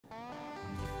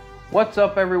What's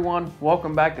up everyone?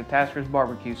 Welcome back to Tasker's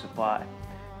Barbecue Supply.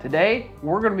 Today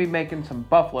we're going to be making some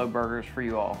buffalo burgers for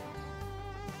you all.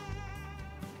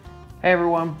 Hey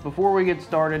everyone, before we get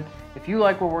started, if you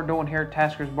like what we're doing here at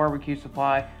Tasker's Barbecue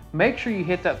Supply, make sure you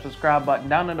hit that subscribe button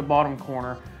down in the bottom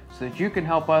corner so that you can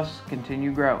help us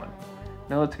continue growing.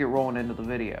 Now let's get rolling into the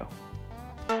video.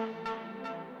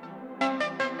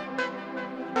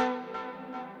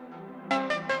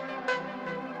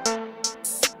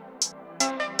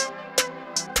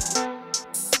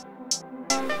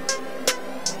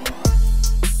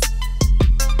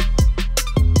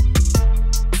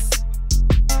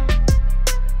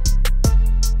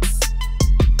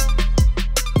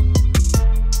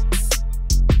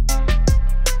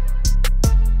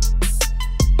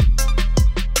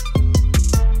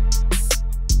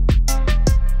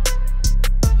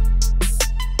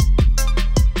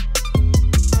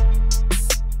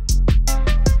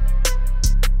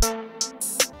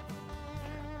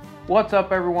 What's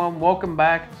up everyone, welcome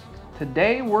back.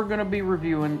 Today we're going to be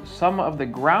reviewing some of the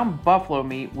ground buffalo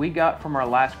meat we got from our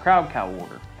last Crowd Cow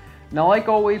order. Now like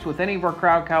always with any of our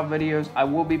Crowd Cow videos, I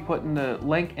will be putting the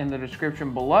link in the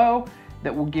description below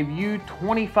that will give you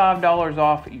 $25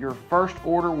 off your first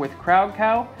order with Crowd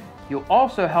Cow. You'll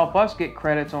also help us get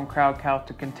credits on Crowd Cow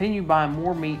to continue buying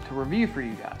more meat to review for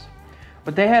you guys.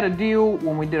 But they had a deal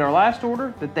when we did our last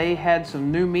order that they had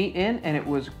some new meat in, and it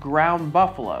was ground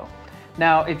buffalo.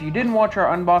 Now, if you didn't watch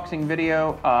our unboxing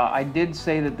video, I did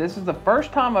say that this is the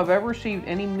first time I've ever received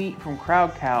any meat from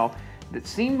Crowd Cow that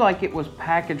seemed like it was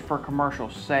packaged for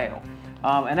commercial sale.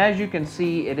 And as you can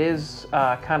see, it is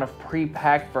kind of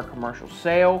pre-packed for commercial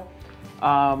sale.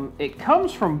 It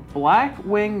comes from Black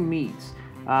Wing Meats.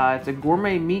 It's a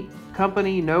gourmet meat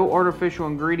company, no artificial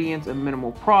ingredients and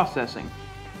minimal processing.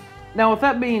 Now, with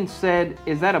that being said,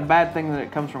 is that a bad thing that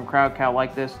it comes from Crowd Cow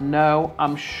like this? No,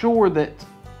 I'm sure that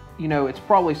it's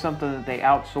probably something that they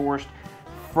outsourced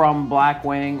from Black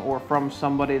Wing or from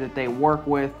somebody that they work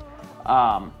with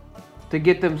to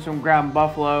get them some ground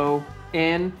buffalo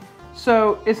in.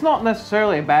 So it's not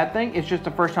necessarily a bad thing. It's just the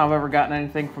first time I've ever gotten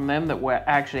anything from them that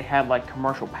actually had like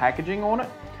commercial packaging on it.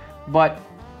 But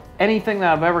anything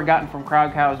that I've ever gotten from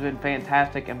Crowd Cow has been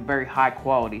fantastic and very high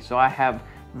quality. So I have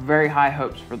very high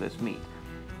hopes for this meat.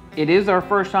 It is our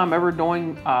first time ever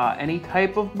doing any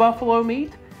type of buffalo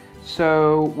meat.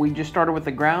 So we just started with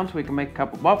the ground so we can make a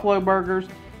couple buffalo burgers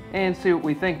and see what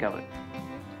we think of it.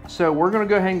 So we're going to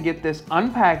go ahead and get this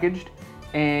unpackaged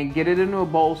and get it into a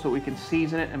bowl so we can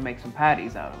season it and make some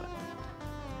patties out of it.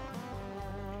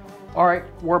 Alright,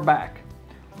 we're back.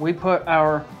 We put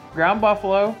our ground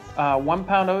buffalo, 1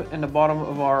 pound of it, in the bottom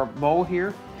of our bowl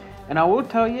here. And I will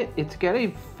tell you, it's got a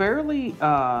fairly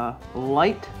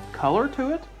light color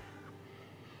to it.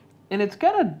 And it's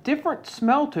got a different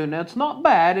smell to it. Now it's not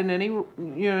bad in any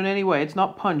in any way. It's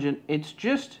not pungent. It's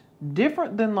just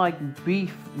different than like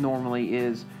beef normally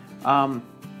is.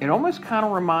 It almost kind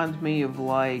of reminds me of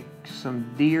like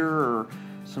some deer or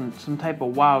some type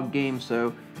of wild game.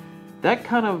 So that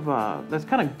kind of that's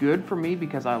kind of good for me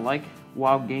because I like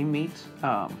wild game meats.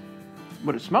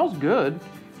 But it smells good.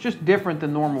 It's just different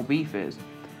than normal beef is.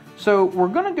 So we're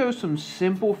going to go some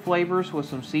simple flavors with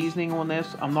some seasoning on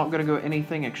this. I'm not going to go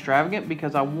anything extravagant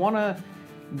because I want to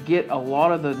get a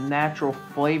lot of the natural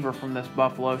flavor from this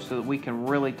buffalo so that we can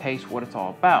really taste what it's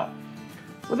all about.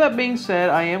 With that being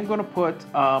said, I am going to put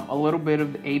a little bit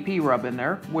of the AP rub in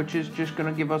there, which is just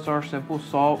going to give us our simple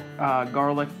salt,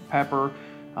 garlic, pepper,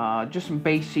 just some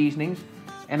base seasonings.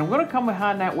 And I'm going to come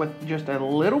behind that with just a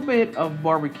little bit of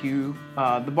barbecue,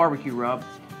 the barbecue rub.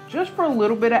 Just for a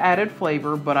little bit of added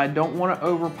flavor, but I don't want to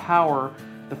overpower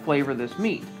the flavor of this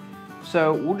meat.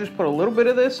 So we'll just put a little bit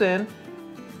of this in.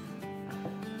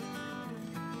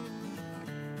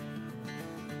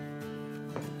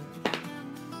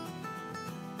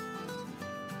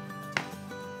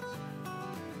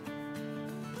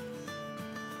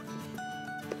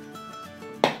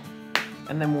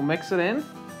 And then we'll mix it in.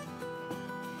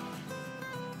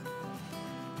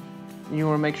 You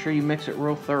want to make sure you mix it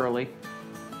real thoroughly.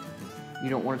 You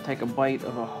don't want to take a bite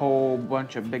of a whole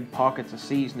bunch of big pockets of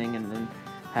seasoning and then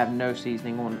have no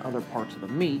seasoning on other parts of the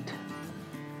meat.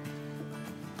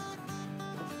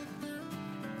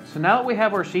 So now that we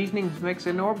have our seasonings mixed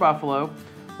into our buffalo,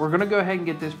 we're going to go ahead and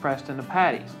get this pressed into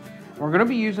patties. We're going to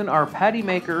be using our patty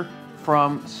maker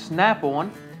from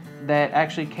Snap-on that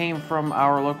actually came from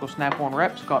our local Snap-on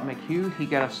rep, Scott McHugh. He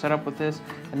got us set up with this,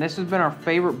 and this has been our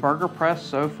favorite burger press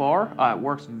so far. It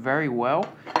works very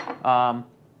well.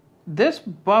 This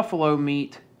buffalo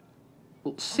meat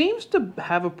seems to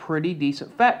have a pretty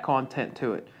decent fat content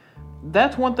to it.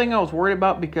 That's one thing I was worried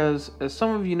about because, as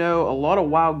some of you know, a lot of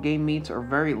wild game meats are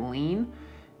very lean.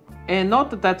 And not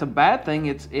that that's a bad thing,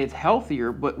 it's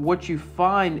healthier, but what you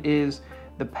find is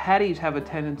the patties have a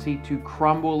tendency to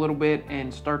crumble a little bit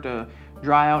and start to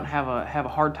dry out and have a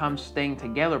hard time staying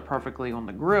together perfectly on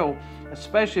the grill,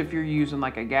 especially if you're using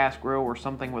like a gas grill or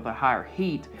something with a higher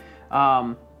heat.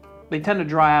 They tend to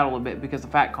dry out a little bit because the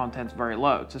fat content's very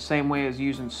low. It's the same way as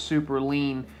using super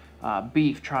lean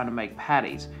beef trying to make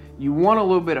patties. You want a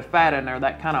little bit of fat in there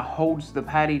that kind of holds the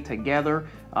patty together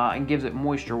and gives it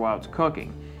moisture while it's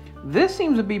cooking. This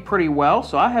seems to be pretty well,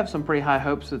 so I have some pretty high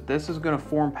hopes that this is going to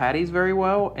form patties very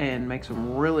well and make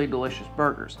some really delicious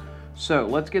burgers. So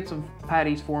let's get some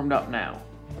patties formed up now.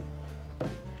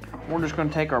 We're just going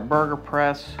to take our burger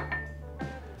press,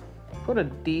 put a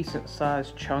decent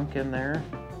sized chunk in there.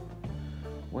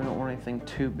 We don't want anything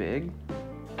too big.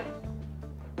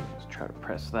 Let's try to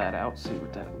press that out, see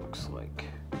what that looks like.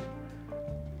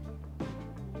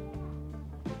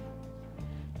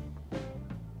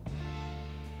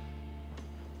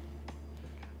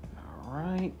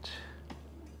 Right.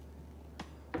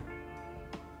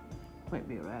 Might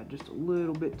be able to add just a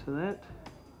little bit to that.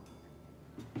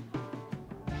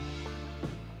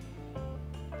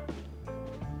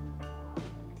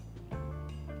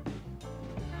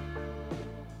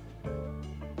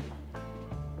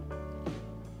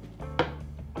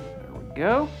 There we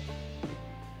go.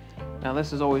 Now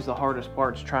this is always the hardest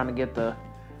part, is trying to get the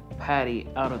patty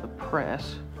out of the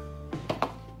press.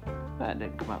 That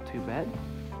didn't come out too bad.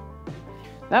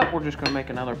 Now we're just going to make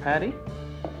another patty.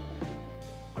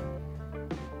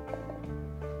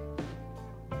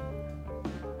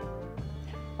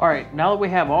 Alright, now that we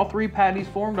have all three patties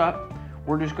formed up,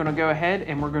 we're just going to go ahead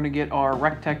and we're going to get our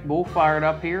Rectech bull fired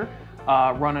up here,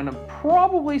 running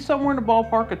probably somewhere in the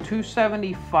ballpark of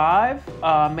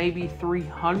 275, maybe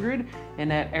 300 in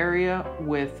that area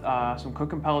with some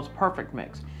cooking pellets perfect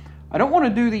mix. I don't want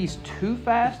to do these too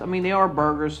fast. I mean, they are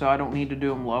burgers, so I don't need to do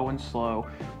them low and slow,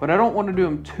 but I don't want to do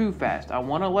them too fast. I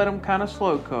want to let them kind of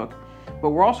slow cook, but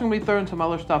we're also going to be throwing some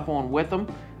other stuff on with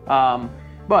them.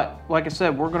 But like I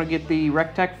said, we're going to get the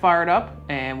Rectech fired up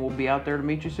and we'll be out there to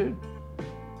meet you soon.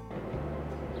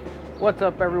 What's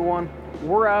up, everyone?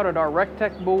 We're out at our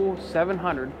Rectech Bull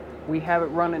 700. We have it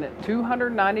running at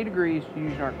 290 degrees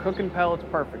using our cooking pellets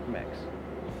perfect mix.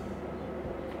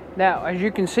 Now, as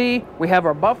you can see, we have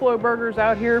our buffalo burgers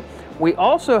out here. We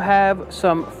also have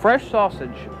some fresh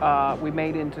sausage we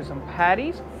made into some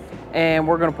patties, and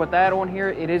we're going to put that on here.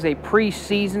 It is a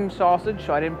pre-seasoned sausage,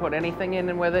 so I didn't put anything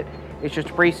in with it. It's just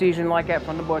pre-seasoned like that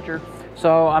from the butcher.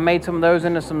 So I made some of those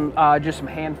into some just some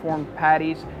hand-formed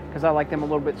patties because I like them a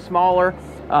little bit smaller.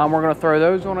 We're going to throw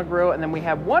those on a grill, and then we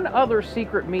have one other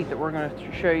secret meat that we're going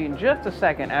to show you in just a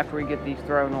second after we get these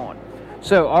thrown on.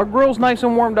 So our grill's nice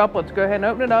and warmed up. Let's go ahead and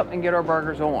open it up and get our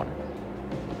burgers on.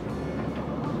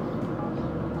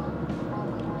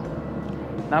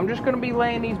 Now I'm just going to be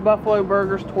laying these buffalo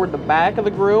burgers toward the back of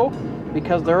the grill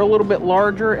because they're a little bit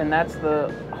larger and that's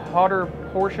the hotter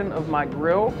portion of my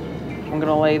grill. I'm going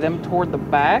to lay them toward the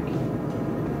back.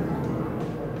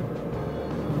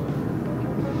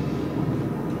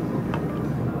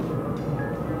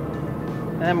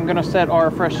 And then I'm going to set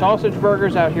our fresh sausage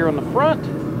burgers out here on the front.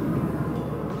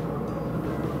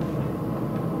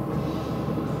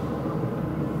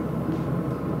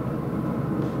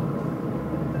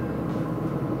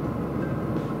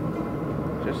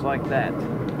 Just like that.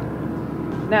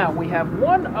 Now we have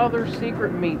one other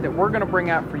secret meat that we're going to bring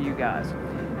out for you guys,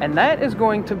 and that is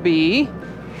going to be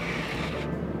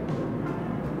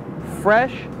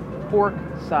fresh pork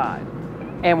side.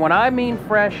 And when I mean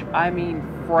fresh, I mean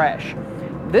fresh.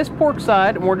 This pork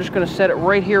side, and we're just going to set it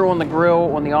right here on the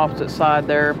grill on the opposite side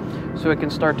there so it can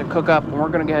start to cook up, and we're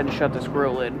going to go ahead and shut this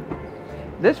grill lid.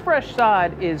 This fresh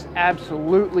side is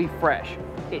absolutely fresh.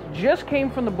 It just came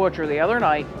from the butcher the other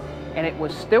night, and it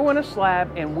was still in a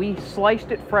slab, and we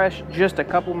sliced it fresh just a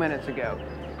couple minutes ago.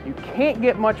 You can't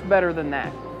get much better than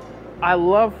that. I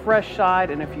love fresh side,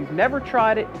 and if you've never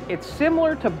tried it, it's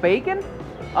similar to bacon,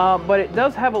 but it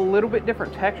does have a little bit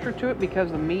different texture to it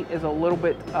because the meat is a little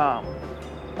bit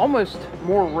almost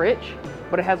more rich,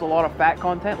 but it has a lot of fat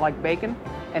content like bacon,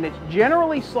 and it's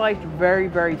generally sliced very,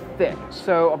 very thick.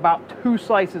 So about 2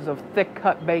 slices of thick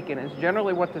cut bacon is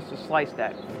generally what this is sliced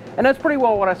at. And that's pretty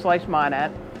well what I sliced mine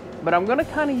at. But I'm gonna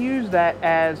kind of use that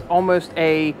as almost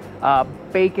a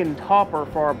bacon topper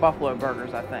for our buffalo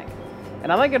burgers, I think.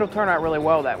 And I think it'll turn out really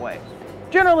well that way.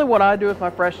 Generally what I do with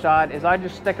my fresh side is I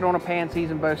just stick it on a pan,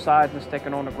 season both sides, and stick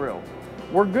it on the grill.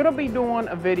 We're gonna be doing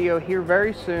a video here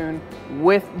very soon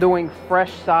with doing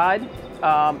fresh side.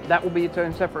 That will be its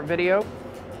own separate video.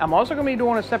 I'm also going to be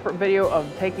doing a separate video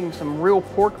of taking some real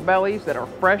pork bellies that are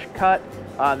fresh cut.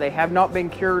 They have not been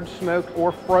cured, smoked,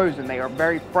 or frozen. They are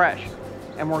very fresh.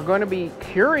 And we're going to be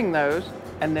curing those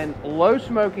and then low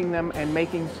smoking them and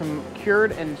making some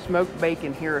cured and smoked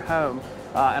bacon here at home.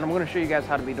 And I'm going to show you guys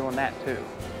how to be doing that too.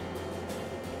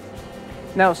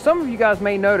 Now, some of you guys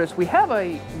may notice we have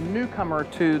a newcomer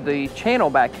to the channel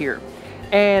back here.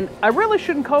 And I really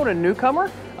shouldn't call it a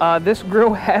newcomer. This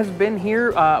grill has been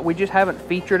here. We just haven't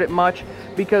featured it much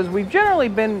because we've generally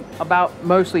been about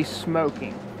mostly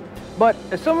smoking. But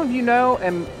as some of you know,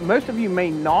 and most of you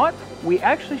may not, we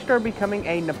actually started becoming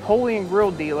a Napoleon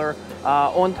grill dealer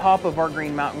on top of our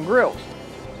Green Mountain grills.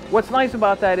 What's nice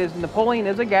about that is Napoleon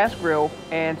is a gas grill,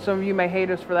 and some of you may hate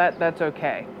us for that. That's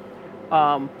okay.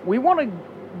 We want to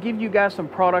give you guys some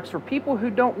products for people who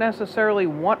don't necessarily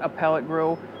want a pellet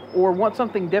grill or want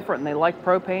something different and they like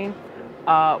propane.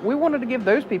 We wanted to give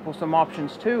those people some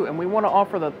options too, and we want to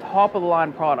offer the top of the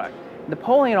line product.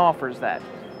 Napoleon offers that.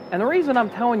 And the reason I'm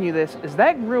telling you this is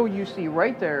that grill you see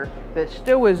right there that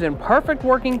still is in perfect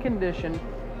working condition,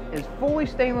 is fully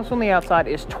stainless on the outside,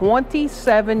 is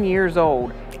 27 years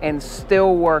old and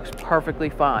still works perfectly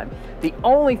fine. The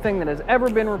only thing that has ever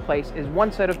been replaced is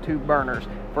one set of tube burners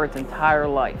for its entire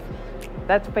life.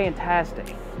 That's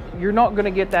fantastic. You're not going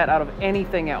to get that out of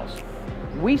anything else.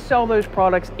 We sell those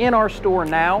products in our store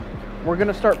now. We're going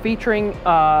to start featuring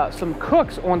some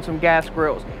cooks on some gas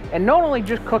grills. And not only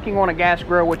just cooking on a gas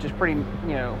grill, which is pretty,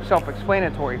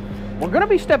 self-explanatory. We're going to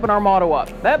be stepping our motto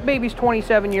up. That baby's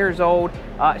 27 years old.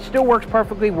 It still works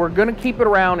perfectly. We're going to keep it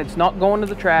around. It's not going to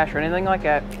the trash or anything like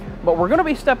that. But we're going to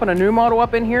be stepping a new model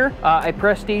up in here, a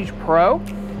Prestige Pro.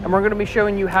 And we're going to be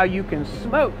showing you how you can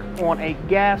smoke on a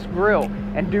gas grill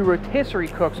and do rotisserie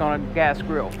cooks on a gas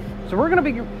grill. So we're going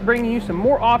to be bringing you some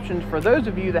more options for those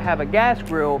of you that have a gas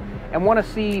grill and want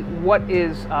to see what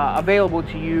is available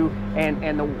to you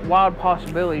and the wild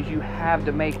possibilities you have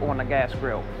to make on a gas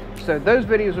grill. So those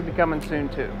videos will be coming soon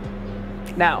too.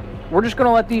 Now, we're just going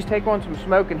to let these take on some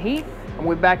smoke and heat, and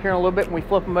we'll be back here in a little bit and we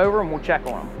flip them over and we'll check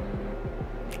on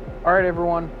them. All right,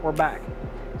 everyone, we're back.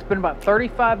 It's been about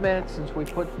 35 minutes since we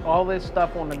put all this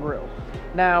stuff on the grill.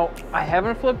 Now, I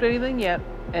haven't flipped anything yet,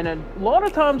 and a lot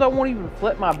of times I won't even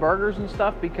flip my burgers and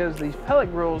stuff because these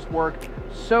pellet grills work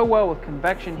so well with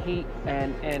convection heat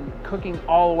and cooking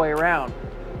all the way around.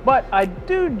 But I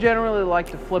do generally like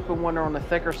to flip them when they're on the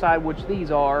thicker side, which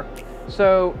these are.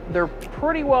 So they're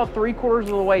pretty well 3/4 of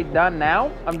the way done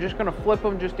now. I'm just going to flip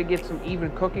them just to get some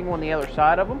even cooking on the other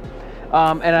side of them.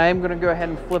 And I am going to go ahead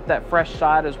and flip that fresh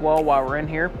side as well while we're in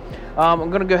here. I'm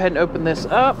going to go ahead and open this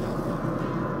up.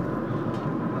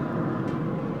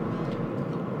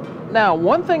 Now,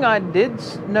 one thing I did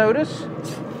notice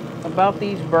about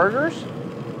these burgers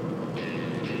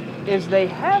is they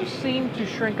have seemed to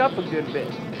shrink up a good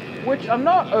bit, which I'm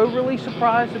not overly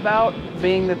surprised about,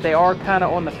 being that they are kind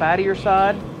of on the fattier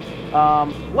side.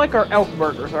 Like our elk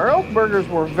burgers. Our elk burgers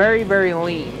were very, very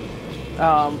lean,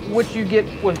 which you get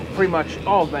with pretty much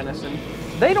all venison.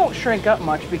 They don't shrink up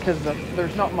much because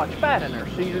there's not much fat in there,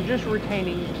 so you're just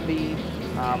retaining the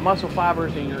muscle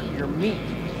fibers in your meat.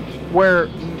 Where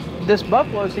this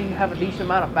buffalo seems to have a decent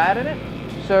amount of fat in it,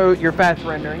 so your fat's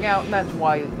rendering out, and that's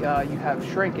why you have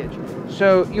shrinkage.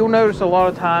 So you'll notice a lot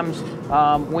of times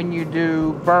when you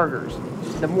do burgers,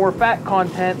 the more fat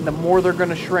content, the more they're going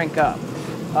to shrink up.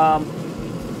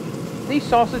 These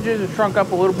sausages have shrunk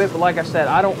up a little bit, but like I said,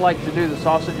 I don't like to do the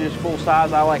sausages full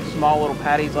size. I like small little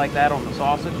patties like that on the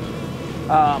sausage.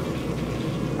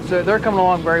 So they're coming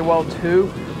along very well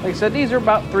too. Like I said, these are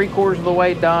about 3/4 of the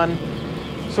way done.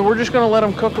 So we're just going to let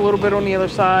them cook a little bit on the other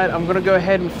side. I'm going to go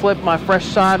ahead and flip my fresh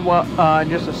side in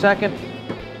just a second.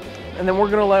 And then we're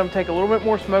going to let them take a little bit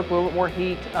more smoke, a little bit more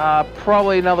heat,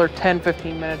 probably another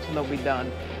 10-15 minutes and they'll be done.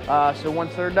 So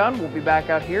once they're done, we'll be back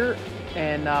out here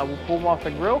and we'll pull them off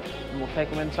the grill and we'll take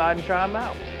them inside and try them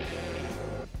out.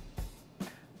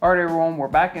 All right, everyone, we're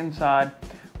back inside.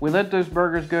 We let those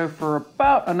burgers go for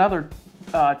about another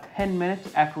 10 minutes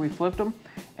after we flipped them,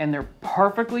 and they're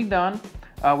perfectly done.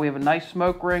 We have a nice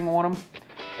smoke ring on them,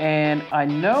 and I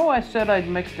know I said I'd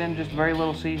mixed in just very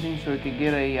little seasoning so it could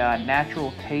get a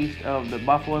natural taste of the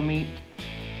buffalo meat,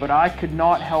 but I could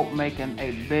not help making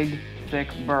a big, thick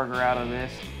burger out of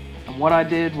this. And what I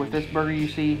did with this burger you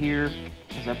see here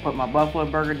is I put my buffalo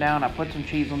burger down, I put some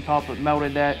cheese on top, it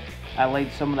melted that, I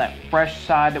laid some of that fresh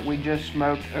side that we just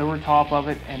smoked over top of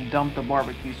it and dumped the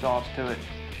barbecue sauce to it.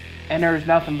 And there's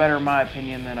nothing better in my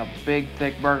opinion than a big,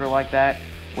 thick burger like that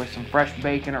with some fresh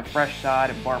bacon or fresh side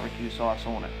and barbecue sauce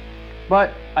on it.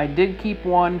 But I did keep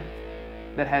one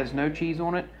that has no cheese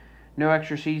on it, no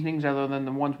extra seasonings other than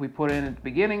the ones we put in at the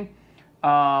beginning.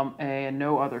 and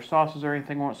no other sauces or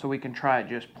anything on it, so we can try it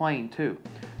just plain too.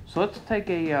 So let's take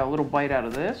a little bite out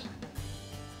of this.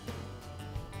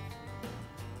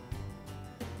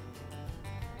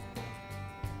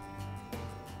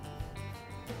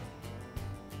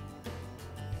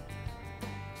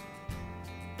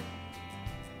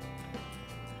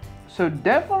 So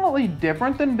definitely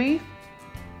different than beef.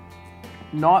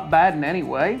 Not bad in any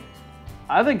way.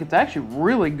 I think it's actually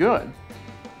really good.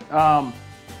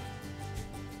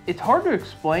 It's hard to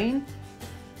explain.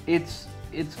 It's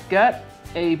got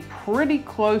a pretty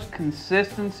close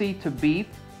consistency to beef,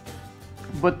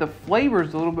 but the flavor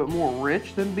is a little bit more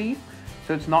rich than beef,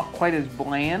 so it's not quite as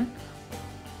bland.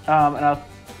 And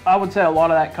I would say a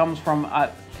lot of that comes from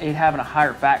it having a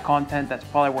higher fat content. That's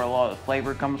probably where a lot of the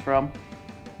flavor comes from.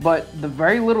 But the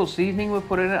very little seasoning we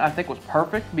put in it, I think, was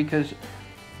perfect, because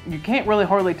you can't really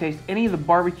hardly taste any of the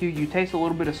barbecue. You taste a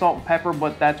little bit of salt and pepper,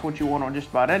 but that's what you want on just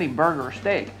about any burger or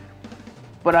steak.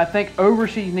 But I think over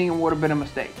seasoning would have been a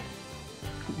mistake.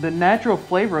 The natural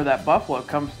flavor of that buffalo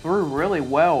comes through really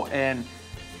well, and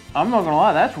I'm not gonna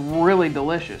lie, that's really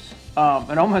delicious.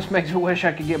 It almost makes me wish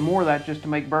I could get more of that just to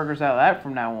make burgers out of that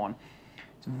from now on.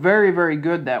 It's very, very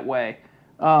good that way.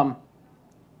 And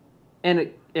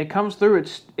it comes through,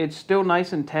 it's still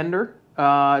nice and tender.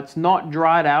 It's not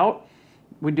dried out.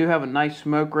 We do have a nice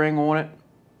smoke ring on it.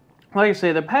 Like I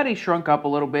say, the patty shrunk up a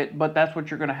little bit, but that's what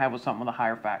you're going to have with something with a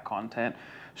higher fat content.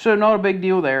 So not a big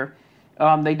deal there.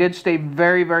 They did stay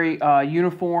very, very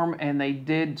uniform, and they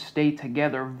did stay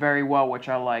together very well, which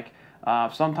I like.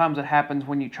 Sometimes it happens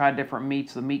when you try different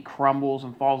meats. The meat crumbles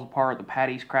and falls apart. The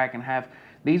patties crack in half.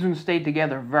 These ones stayed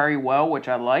together very well, which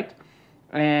I liked.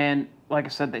 And like I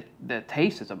said, the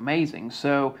taste is amazing.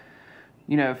 So,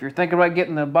 you know, if you're thinking about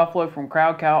getting the buffalo from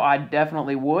Crowd Cow, I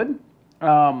definitely would.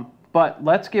 But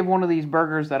let's give one of these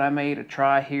burgers that I made a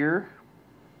try here.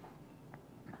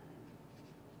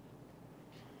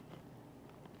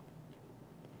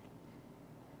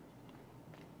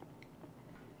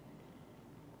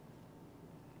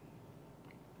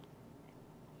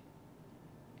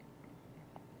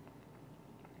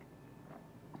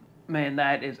 Man,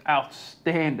 that is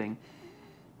outstanding.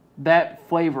 That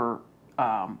flavor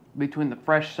between the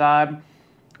fresh side,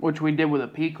 which we did with a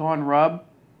pecan rub,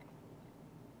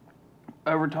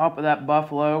 over top of that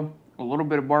buffalo, a little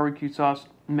bit of barbecue sauce,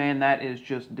 man, that is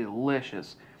just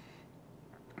delicious.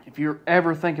 If you're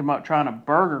ever thinking about trying a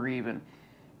burger even,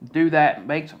 do that.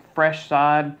 Make some fresh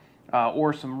side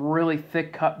or some really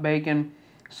thick cut bacon.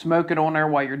 Smoke it on there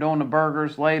while you're doing the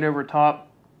burgers. Lay it over top.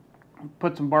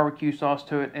 Put some barbecue sauce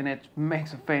to it, and it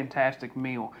makes a fantastic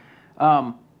meal.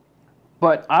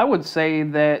 But I would say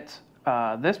that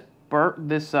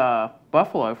this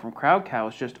buffalo from Crowd Cow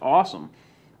is just awesome.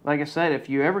 Like I said, if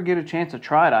you ever get a chance to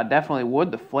try it, I definitely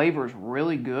would. The flavor is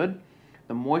really good.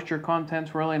 The moisture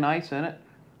content's really nice in it.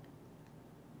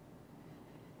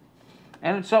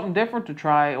 And it's something different to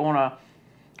try on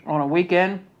a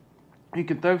weekend. You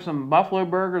can throw some buffalo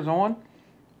burgers on.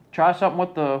 Try something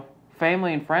with the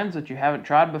family and friends that you haven't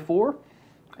tried before.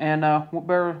 And what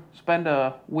better spend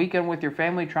a weekend with your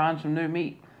family trying some new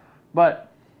meat.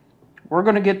 But we're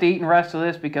going to get to eating the rest of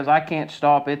this because I can't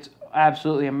stop. It's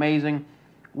absolutely amazing.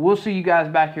 We'll see you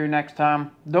guys back here next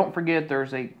time. Don't forget,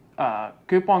 there's a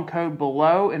coupon code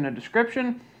below in the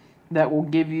description that will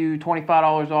give you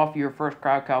 $25 off your first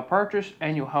Crowd Cow purchase,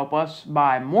 and you'll help us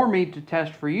buy more meat to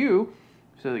test for you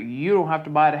so that you don't have to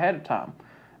buy it ahead of time.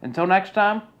 Until next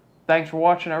time, thanks for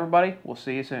watching, everybody. We'll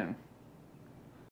see you soon.